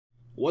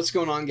What's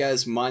going on,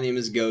 guys? My name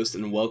is Ghost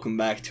and welcome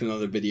back to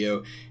another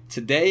video.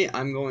 Today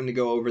I'm going to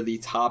go over the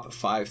top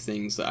 5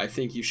 things that I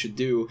think you should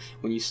do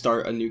when you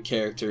start a new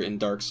character in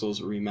Dark Souls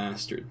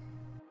Remastered.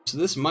 So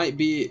this might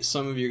be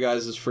some of you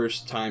guys'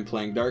 first time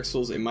playing Dark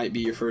Souls, it might be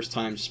your first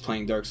time just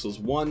playing Dark Souls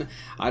 1,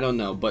 I don't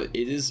know, but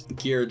it is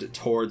geared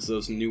towards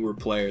those newer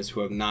players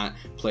who have not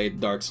played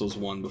Dark Souls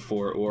 1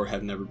 before or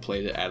have never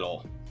played it at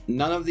all.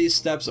 None of these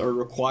steps are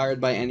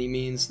required by any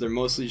means, they're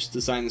mostly just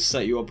designed to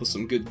set you up with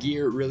some good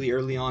gear really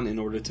early on in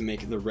order to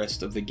make the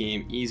rest of the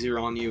game easier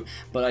on you,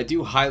 but I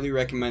do highly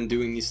recommend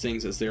doing these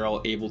things as they're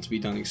all able to be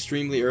done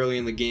extremely early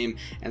in the game,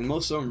 and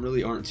most of them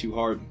really aren't too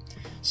hard.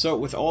 So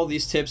with all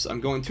these tips, I'm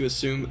going to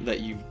assume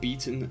that you've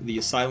beaten the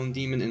Asylum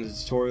Demon in the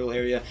tutorial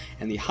area,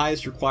 and the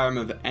highest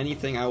requirement of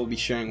anything I will be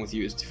sharing with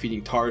you is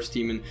defeating Taurus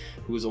Demon,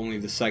 who is only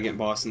the second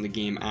boss in the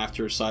game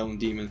after Asylum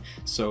Demon,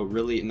 so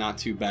really not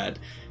too bad.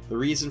 The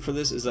reason for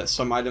this is that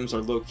some items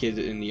are located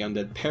in the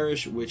Undead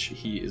Parish, which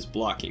he is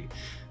blocking.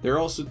 There are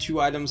also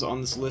 2 items on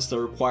this list that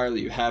require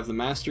that you have the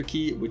Master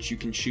Key, which you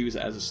can choose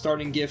as a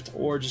starting gift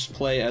or just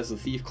play as the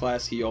Thief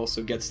class. He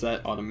also gets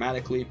that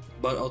automatically,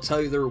 but I'll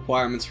tell you the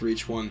requirements for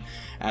each one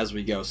as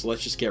we go, so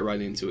let's just get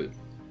right into it.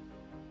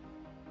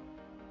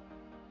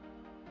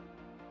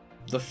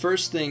 The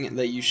first thing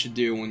that you should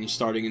do when you're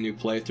starting a new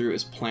playthrough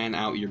is plan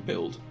out your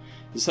build.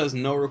 This has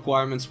no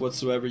requirements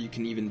whatsoever, you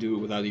can even do it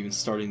without even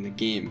starting the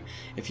game.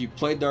 If you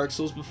played Dark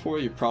Souls before,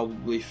 you're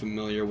probably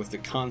familiar with the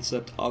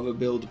concept of a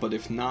build, but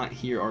if not,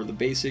 here are the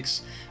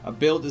basics. A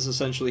build is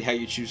essentially how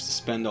you choose to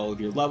spend all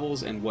of your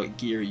levels and what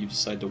gear you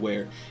decide to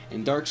wear.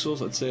 In Dark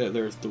Souls, I'd say that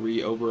there are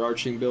 3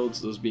 overarching builds,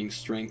 those being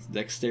Strength,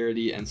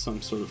 Dexterity, and some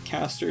sort of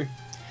Caster.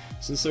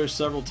 Since there are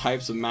several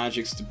types of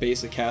magics to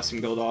base a casting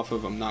build off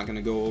of, I'm not going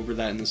to go over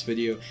that in this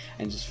video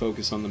and just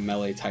focus on the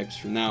melee types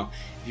for now.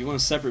 If you want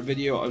a separate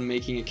video on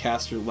making a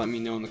caster, let me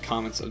know in the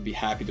comments, I'd be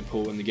happy to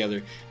pull one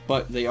together,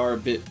 but they are a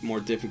bit more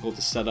difficult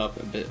to set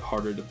up, a bit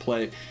harder to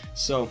play,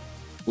 so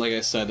like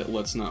I said,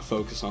 let's not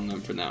focus on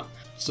them for now.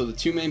 So the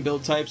 2 main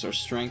build types are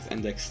Strength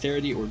and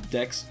Dexterity, or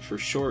Dex for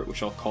short,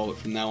 which I'll call it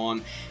from now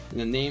on, and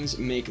the names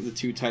make the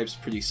 2 types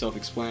pretty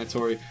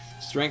self-explanatory.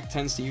 Strength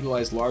tends to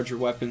utilize larger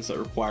weapons that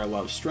require a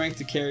lot of strength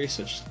to carry,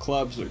 such as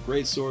clubs or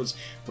greatswords,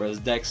 whereas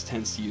Dex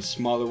tends to use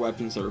smaller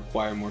weapons that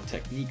require more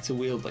technique to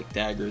wield, like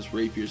daggers,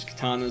 rapiers,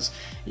 katanas.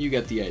 You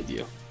get the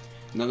idea.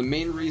 Now the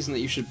main reason that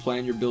you should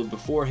plan your build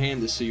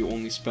beforehand is so you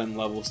only spend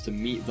levels to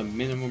meet the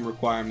minimum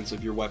requirements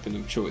of your weapon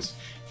of choice.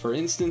 For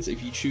instance,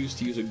 if you choose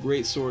to use a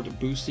greatsword,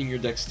 boosting your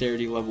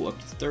dexterity level up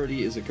to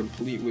 30 is a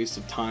complete waste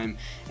of time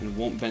and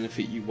won't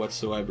benefit you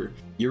whatsoever.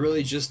 You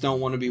really just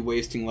don't want to be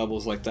wasting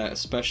levels like that,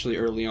 especially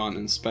early on,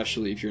 and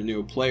especially if you're a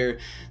new player.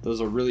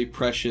 Those are really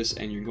precious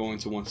and you're going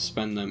to want to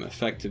spend them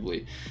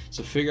effectively.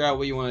 So figure out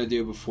what you want to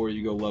do before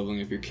you go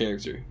leveling up your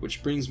character,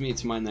 which brings me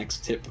to my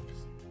next tip.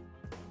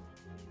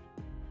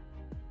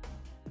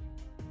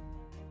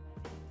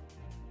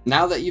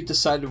 Now that you've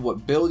decided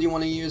what build you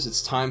want to use,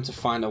 it's time to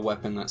find a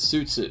weapon that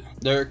suits it.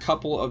 There are a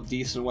couple of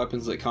decent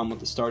weapons that come with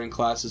the starting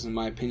classes in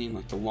my opinion,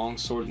 like the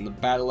longsword and the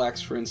battle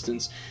axe for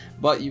instance,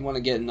 but you want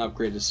to get an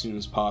upgrade as soon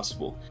as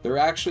possible. There are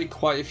actually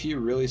quite a few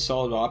really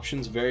solid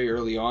options very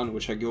early on,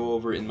 which I go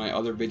over in my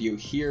other video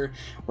here,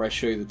 where I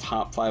show you the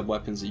top 5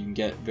 weapons that you can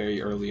get very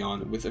early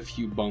on with a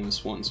few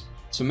bonus ones.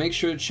 So make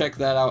sure to check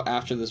that out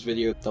after this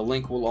video. The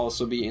link will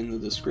also be in the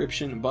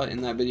description, but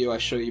in that video I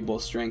show you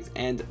both strength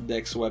and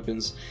dex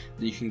weapons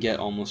that you can get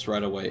almost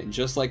right away. And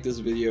just like this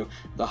video,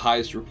 the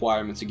highest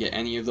requirement to get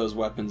any of those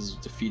weapons is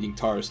defeating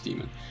Taurus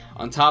Demon.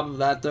 On top of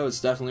that though, it's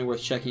definitely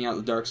worth checking out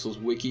the Dark Souls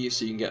wiki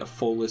so you can get a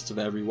full list of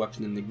every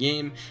weapon in the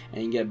game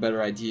and you can get a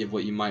better idea of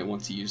what you might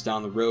want to use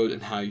down the road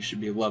and how you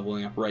should be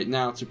leveling up right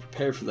now to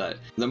prepare for that.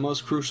 The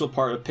most crucial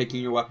part of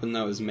picking your weapon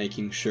though is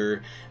making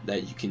sure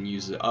that you can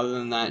use it. Other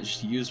than that,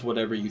 just use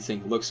whatever you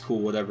think looks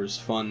cool, whatever's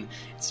fun.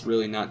 It's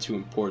really not too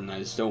important. I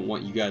just don't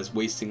want you guys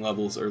wasting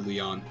levels early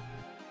on.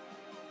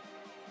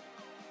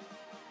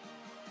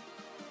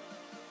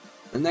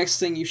 The next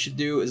thing you should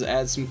do is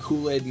add some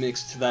Kool-Aid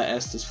mix to that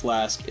Estus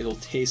flask. It'll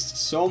taste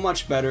so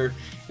much better,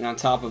 and on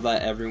top of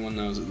that, everyone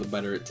knows that the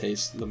better it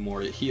tastes, the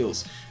more it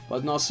heals.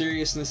 But in all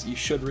seriousness, you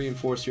should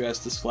reinforce your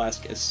Estus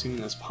flask as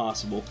soon as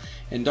possible.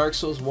 In Dark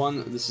Souls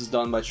 1, this is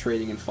done by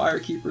trading in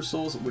firekeeper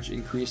souls, which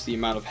increase the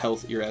amount of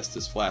health your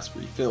Estus flask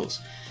refills.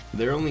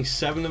 There are only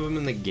 7 of them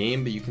in the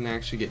game, but you can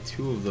actually get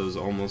 2 of those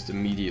almost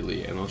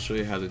immediately, and I'll show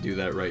you how to do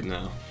that right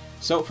now.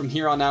 So from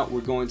here on out,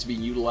 we're going to be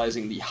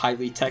utilizing the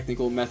highly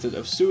technical method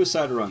of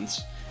suicide runs.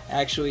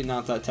 Actually,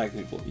 not that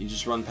technical. You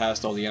just run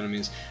past all the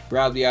enemies,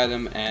 grab the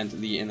item, and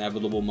the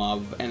inevitable mob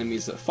of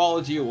enemies that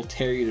followed you will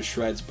tear you to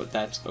shreds, but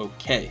that's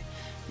okay.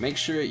 Make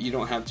sure you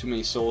don't have too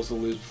many souls to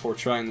lose before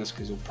trying this,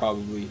 because you'll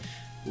probably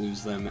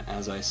lose them,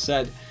 as I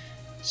said.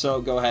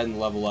 So go ahead and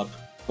level up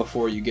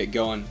before you get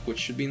going, which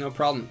should be no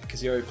problem,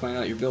 because you already planned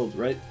out your build,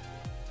 right?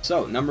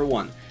 So, number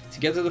 1. To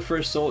get to the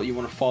first soul, you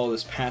want to follow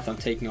this path I'm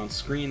taking on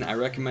screen. I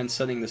recommend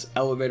setting this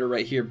elevator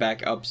right here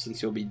back up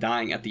since you'll be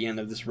dying at the end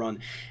of this run,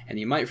 and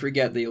you might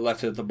forget that you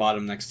left it at the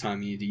bottom next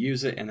time you need to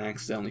use it and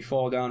accidentally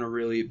fall down a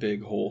really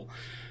big hole.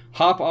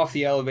 Hop off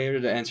the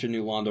elevator to enter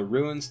New Londo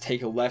Ruins,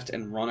 take a left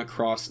and run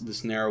across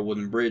this narrow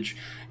wooden bridge.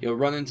 You'll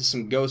run into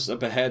some ghosts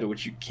up ahead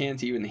which you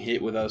can't even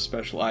hit without a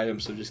special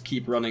item, so just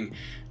keep running,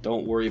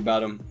 don't worry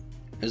about them.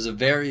 There's a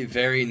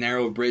very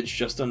narrow bridge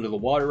just under the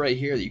water right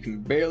here that you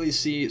can barely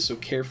see, so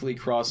carefully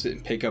cross it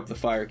and pick up the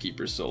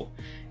firekeeper's soul.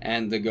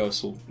 And the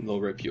ghosts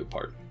they'll rip you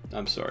apart.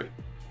 I'm sorry.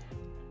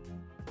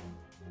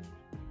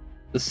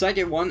 The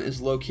second one is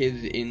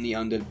located in the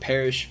Undead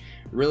Parish,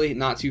 really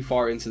not too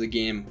far into the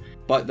game,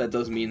 but that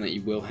does mean that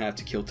you will have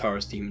to kill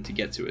Taurus Demon to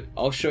get to it.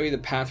 I'll show you the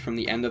path from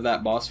the end of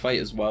that boss fight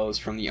as well as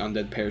from the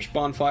Undead Parish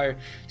bonfire.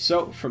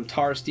 So from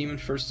Taurus Demon,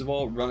 first of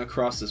all, run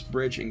across this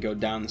bridge and go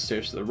down the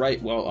stairs to the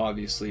right while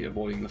obviously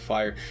avoiding the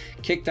fire.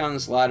 Kick down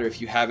this ladder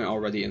if you haven't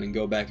already and then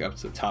go back up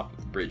to the top of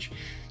the bridge.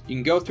 You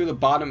can go through the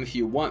bottom if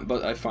you want,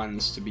 but I find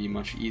this to be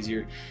much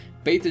easier.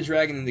 Bait the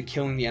dragon into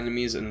killing the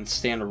enemies and then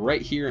stand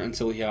right here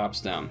until he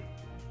hops down.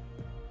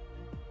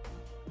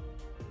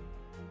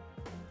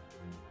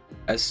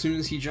 As soon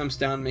as he jumps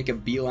down, make a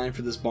beeline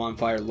for this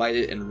bonfire, light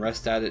it, and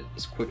rest at it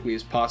as quickly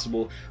as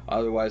possible,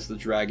 otherwise the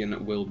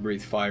dragon will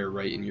breathe fire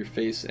right in your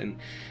face, and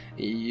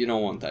you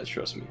don't want that,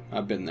 trust me,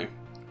 I've been there.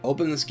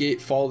 Open this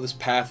gate, follow this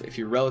path. If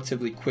you're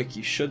relatively quick,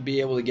 you should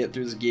be able to get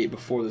through this gate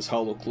before this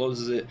hollow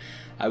closes it.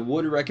 I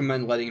would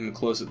recommend letting him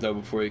close it though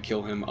before you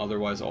kill him,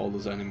 otherwise all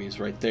those enemies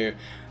right there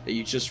that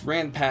you just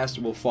ran past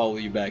will follow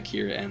you back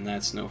here, and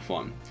that's no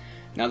fun.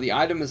 Now the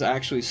item is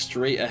actually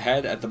straight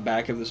ahead at the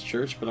back of this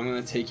church, but I'm going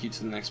to take you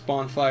to the next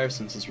bonfire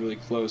since it's really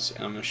close,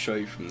 and I'm going to show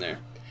you from there.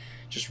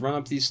 Just run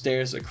up these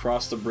stairs,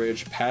 across the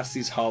bridge, past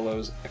these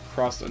hollows,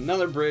 across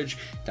another bridge,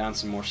 down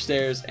some more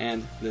stairs,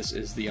 and this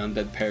is the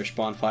Undead Parish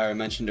bonfire I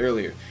mentioned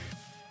earlier.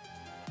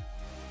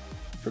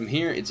 From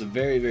here, it's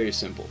very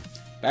simple.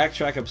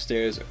 Backtrack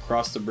upstairs,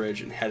 across the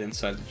bridge, and head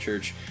inside the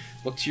church.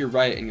 Look to your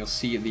right and you'll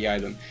see the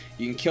item.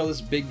 You can kill this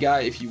big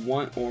guy if you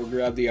want, or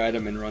grab the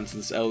item and run to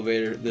this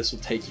elevator. This will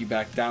take you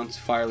back down to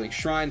Firelink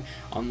Shrine,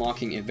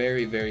 unlocking a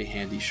very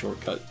handy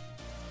shortcut.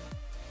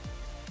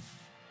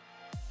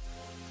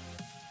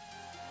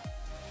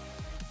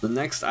 The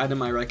next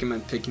item I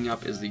recommend picking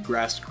up is the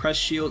Grass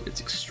Crest Shield.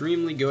 It's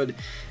extremely good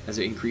as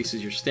it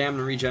increases your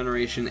stamina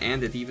regeneration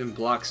and it even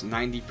blocks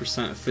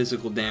 90% of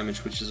physical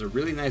damage, which is a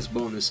really nice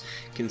bonus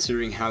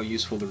considering how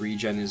useful the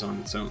regen is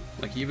on its own.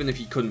 Like, even if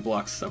you couldn't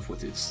block stuff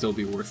with it, it'd still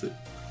be worth it.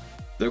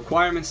 The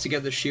requirements to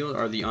get the shield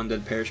are the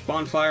Undead Parish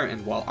bonfire,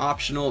 and while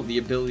optional, the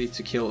ability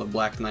to kill a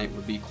Black Knight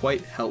would be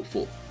quite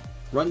helpful.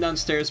 Run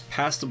downstairs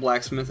past the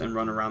blacksmith and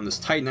run around this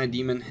Titanite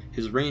demon.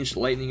 His ranged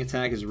lightning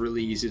attack is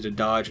really easy to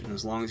dodge, and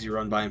as long as you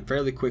run by him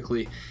fairly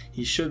quickly,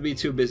 he should be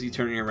too busy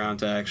turning around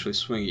to actually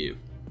swing at you.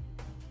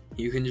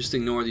 You can just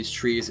ignore these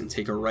trees and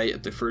take a right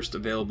at the first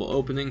available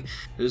opening.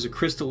 There's a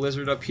crystal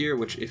lizard up here,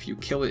 which if you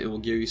kill it, it will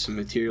give you some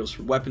materials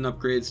for weapon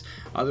upgrades.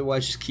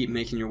 Otherwise, just keep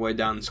making your way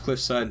down this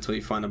cliffside until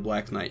you find a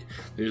Black Knight.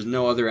 There's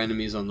no other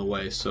enemies on the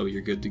way, so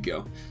you're good to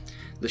go.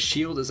 The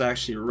shield is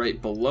actually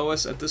right below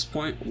us at this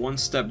point, one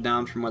step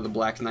down from where the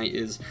Black Knight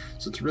is,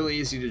 so it's really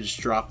easy to just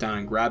drop down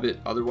and grab it.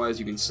 Otherwise,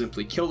 you can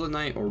simply kill the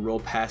Knight or roll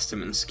past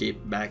him and escape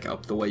back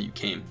up the way you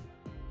came.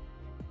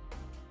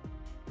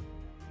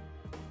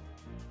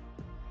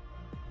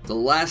 The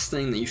last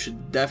thing that you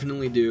should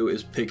definitely do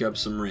is pick up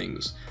some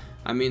rings.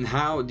 I mean,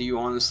 how do you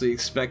honestly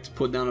expect to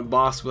put down a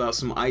boss without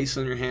some ice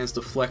on your hands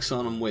to flex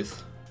on him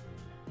with?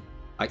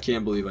 I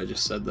can't believe I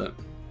just said that.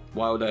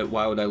 Why would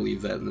I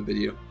leave that in the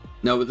video?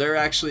 No, but there are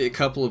actually a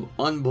couple of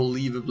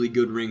unbelievably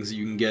good rings that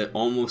you can get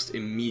almost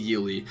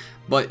immediately,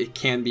 but it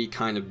can be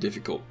kind of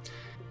difficult.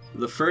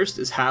 The first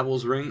is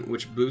Havel's ring,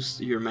 which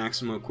boosts your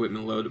maximum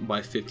equipment load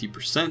by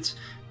 50%.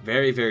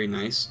 Very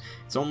nice.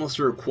 It's almost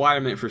a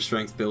requirement for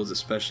strength builds,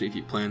 especially if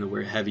you plan to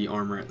wear heavy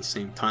armor at the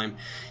same time.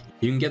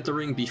 You can get the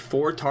ring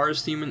before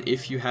Taurus Demon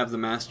if you have the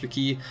Master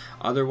Key,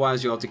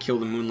 otherwise you'll have to kill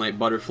the Moonlight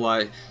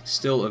Butterfly,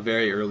 still a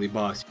very early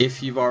boss.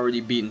 If you've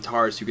already beaten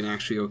Taurus, you can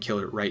actually go kill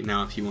it right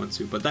now if you want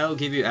to, but that'll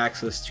give you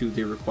access to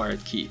the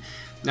required key.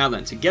 Now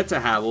then, to get to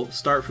Havel,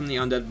 start from the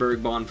Undead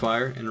Berg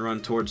bonfire and run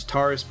towards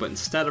Taurus, but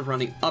instead of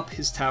running up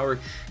his tower,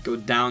 go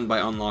down by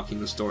unlocking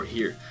this door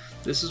here.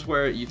 This is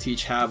where you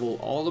teach Havel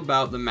all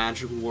about the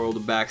magical world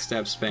of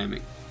backstab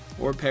spamming,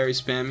 or parry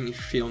spamming if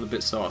you're feeling a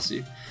bit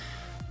saucy.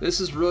 This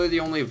is really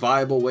the only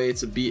viable way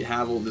to beat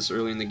Havel this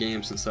early in the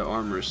game since that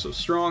armor is so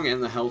strong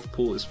and the health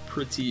pool is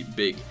pretty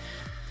big.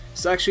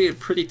 It's actually a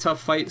pretty tough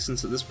fight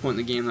since at this point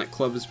in the game that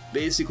club is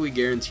basically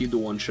guaranteed to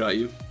one-shot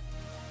you.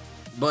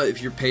 But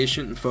if you're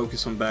patient and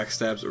focus on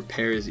backstabs or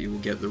parries, you will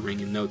get the ring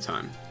in no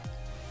time.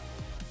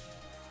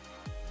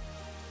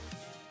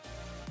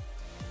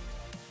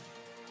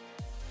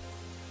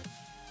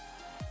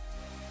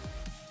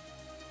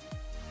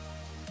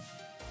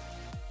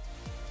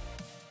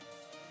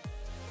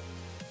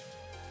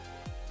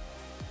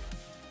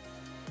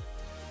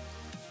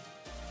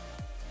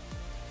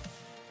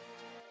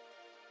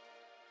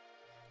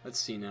 Let's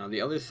see now,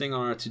 the other thing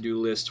on our to-do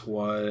list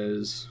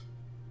was...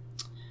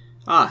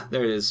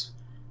 there it is.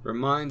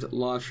 Remind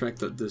Lautrec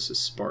that this is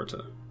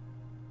Sparta.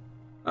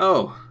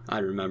 Oh, I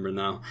remember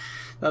now.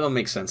 That'll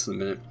make sense in a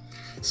minute.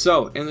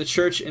 So, in the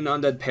church in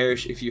Undead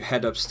Parish, if you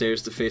head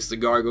upstairs to face the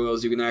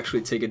gargoyles, you can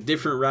actually take a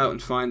different route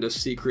and find a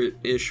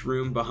secret-ish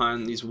room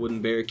behind these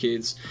wooden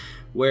barricades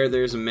where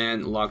there's a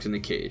man locked in a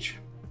cage.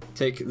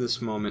 Take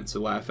this moment to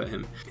laugh at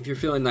him. If you're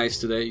feeling nice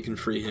today, you can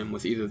free him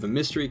with either the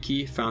mystery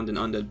key found in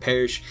Undead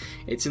Parish,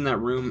 it's in that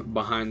room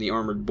behind the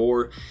armored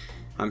boar,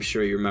 I'm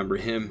sure you remember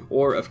him,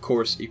 or of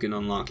course you can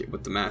unlock it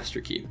with the master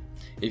key.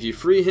 If you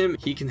free him,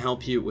 he can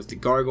help you with the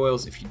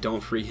gargoyles. If you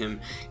don't free him,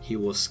 he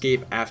will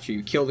escape after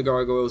you kill the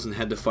gargoyles and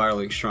head to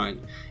Firelink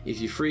Shrine. If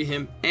you free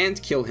him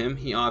and kill him,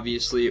 he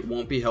obviously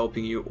won't be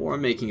helping you or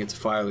making it to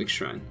Firelink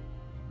Shrine,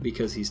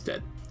 because he's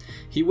dead.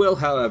 He will,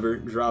 however,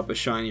 drop a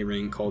shiny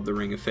ring called the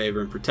Ring of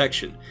Favor and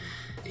Protection.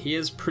 He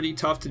is pretty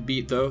tough to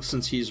beat though,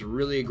 since he's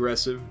really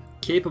aggressive,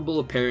 capable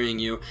of parrying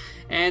you,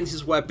 and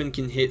his weapon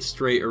can hit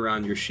straight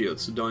around your shield,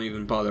 so don't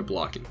even bother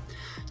blocking.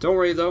 Don't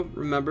worry though,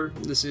 remember,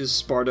 this is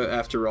Sparta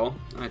after all.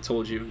 I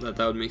told you that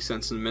would make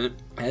sense in a minute.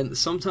 And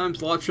sometimes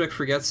Lautrec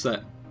forgets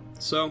that.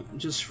 So,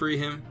 just free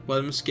him, let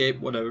him escape,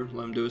 whatever,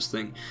 let him do his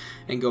thing,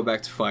 and go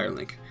back to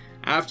Firelink.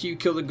 After you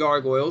kill the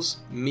gargoyles,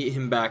 meet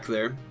him back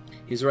there.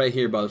 He's right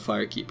here by the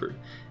firekeeper.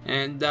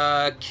 And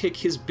kick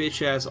his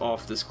bitch ass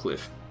off this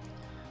cliff.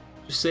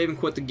 Just save and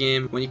quit the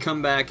game. When you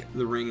come back,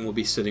 the ring will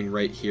be sitting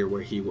right here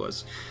where he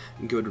was.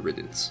 Good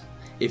riddance.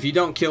 If you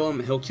don't kill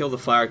him, he'll kill the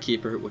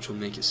firekeeper, which will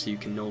make it so you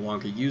can no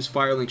longer use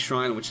Firelink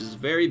Shrine, which is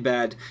very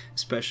bad,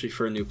 especially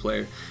for a new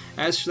player.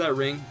 As for that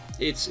ring,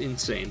 it's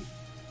insane.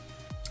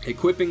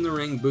 Equipping the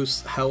ring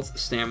boosts health,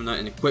 stamina,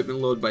 and equipment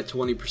load by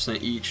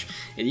 20% each.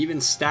 It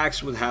even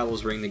stacks with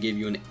Havel's ring to give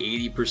you an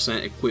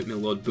 80%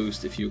 equipment load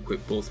boost if you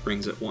equip both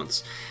rings at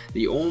once.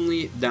 The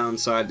only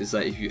downside is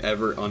that if you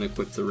ever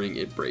unequip the ring,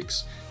 it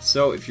breaks.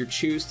 So if you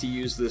choose to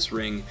use this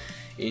ring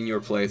in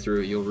your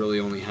playthrough, you'll really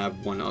only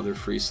have one other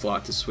free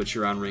slot to switch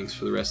around rings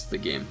for the rest of the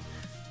game.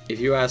 If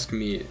you ask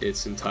me,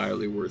 it's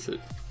entirely worth it.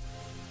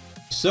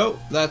 So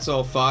that's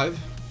all 5,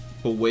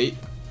 but wait,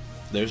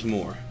 there's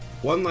more.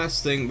 One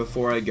last thing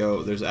before I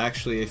go, there's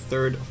actually a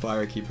third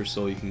firekeeper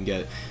soul you can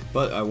get,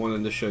 but I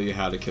wanted to show you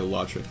how to kill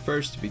Lautrec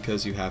first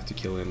because you have to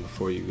kill him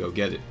before you go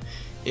get it.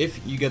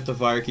 If you get the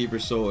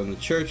firekeeper soul in the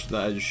church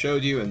that I just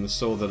showed you and the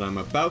soul that I'm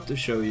about to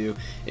show you,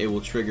 it will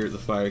trigger the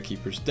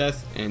firekeeper's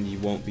death and you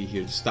won't be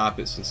here to stop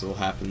it since it will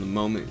happen the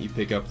moment you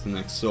pick up the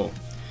next soul.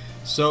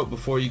 So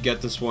before you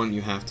get this one,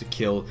 you have to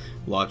kill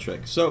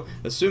Lautrec. So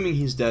assuming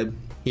he's dead,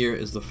 here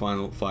is the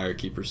final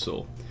firekeeper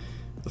soul.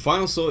 The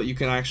final soul you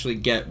can actually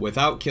get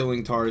without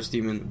killing Taurus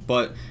Demon,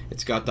 but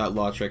it's got that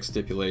Lautrec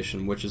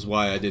stipulation, which is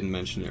why I didn't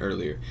mention it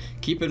earlier.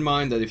 Keep in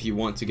mind that if you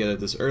want to get it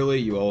this early,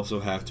 you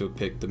also have to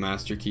pick the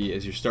Master Key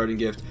as your starting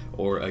gift,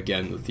 or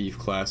again, the Thief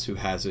class who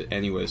has it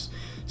anyways.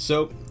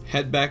 So,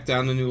 head back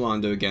down to New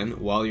Londo again.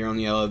 While you're on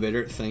the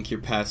elevator, thank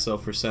your past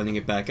self for sending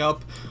it back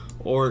up,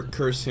 or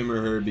curse him or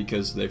her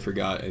because they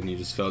forgot and you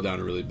just fell down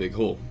a really big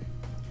hole.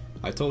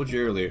 I told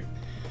you earlier.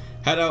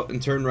 Head out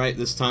and turn right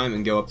this time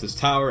and go up this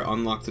tower,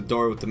 unlock the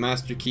door with the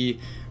master key,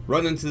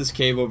 run into this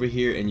cave over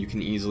here and you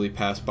can easily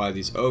pass by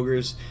these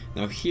ogres.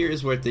 Now here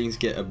is where things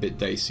get a bit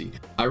dicey.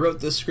 I wrote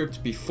this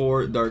script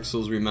before Dark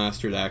Souls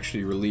Remastered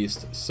actually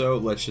released, so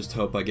let's just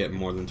hope I get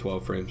more than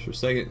 12 frames per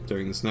second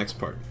during this next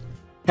part.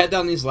 Head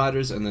down these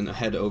ladders and then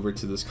head over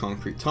to this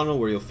concrete tunnel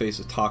where you'll face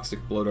a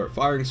toxic blow dart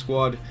firing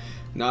squad.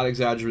 Not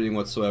exaggerating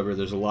whatsoever,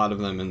 there's a lot of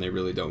them and they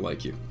really don't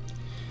like you.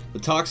 The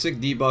toxic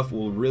debuff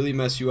will really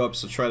mess you up,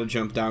 so try to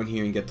jump down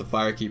here and get the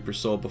firekeeper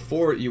soul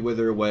before you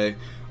wither away.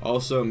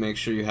 Also, make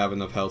sure you have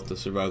enough health to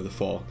survive the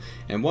fall.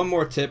 And one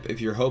more tip,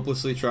 if you're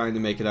hopelessly trying to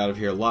make it out of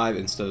here alive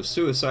instead of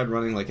suicide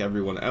running like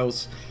everyone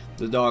else,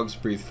 the dogs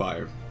breathe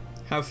fire.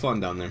 Have fun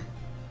down there.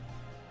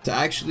 To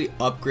actually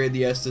upgrade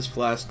the Estus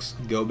flasks,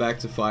 go back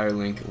to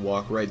Firelink,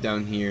 walk right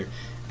down here,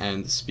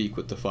 and speak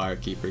with the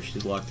firekeeper.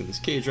 She's locked in this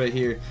cage right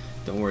here.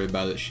 Don't worry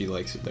about it, she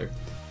likes it there.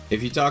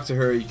 If you talk to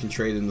her, you can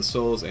trade in the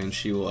souls and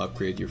she will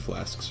upgrade your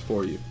flasks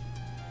for you.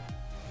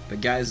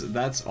 But guys,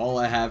 that's all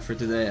I have for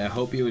today. I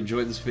hope you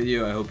enjoyed this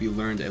video. I hope you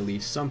learned at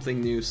least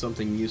something new,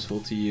 something useful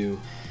to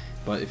you.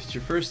 But if it's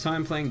your first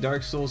time playing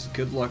Dark Souls,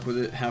 good luck with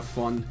it. Have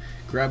fun.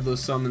 Grab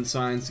those summon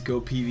signs, go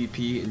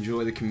PvP,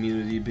 enjoy the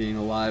community being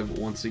alive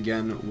once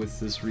again with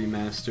this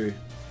remaster.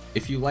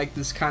 If you like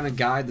this kind of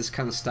guide, this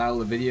kind of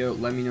style of video,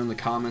 let me know in the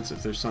comments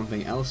if there's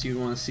something else you'd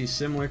want to see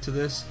similar to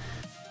this.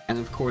 And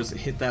of course,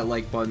 hit that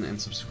like button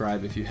and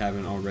subscribe if you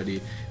haven't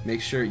already.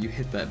 Make sure you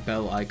hit that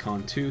bell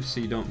icon too so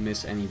you don't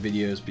miss any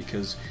videos,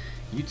 because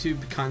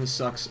YouTube kind of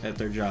sucks at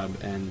their job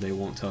and they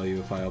won't tell you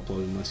if I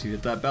upload unless you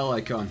hit that bell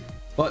icon.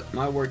 But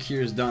my work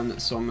here is done,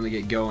 so I'm going to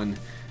get going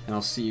and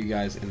I'll see you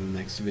guys in the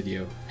next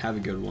video. Have a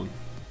good one.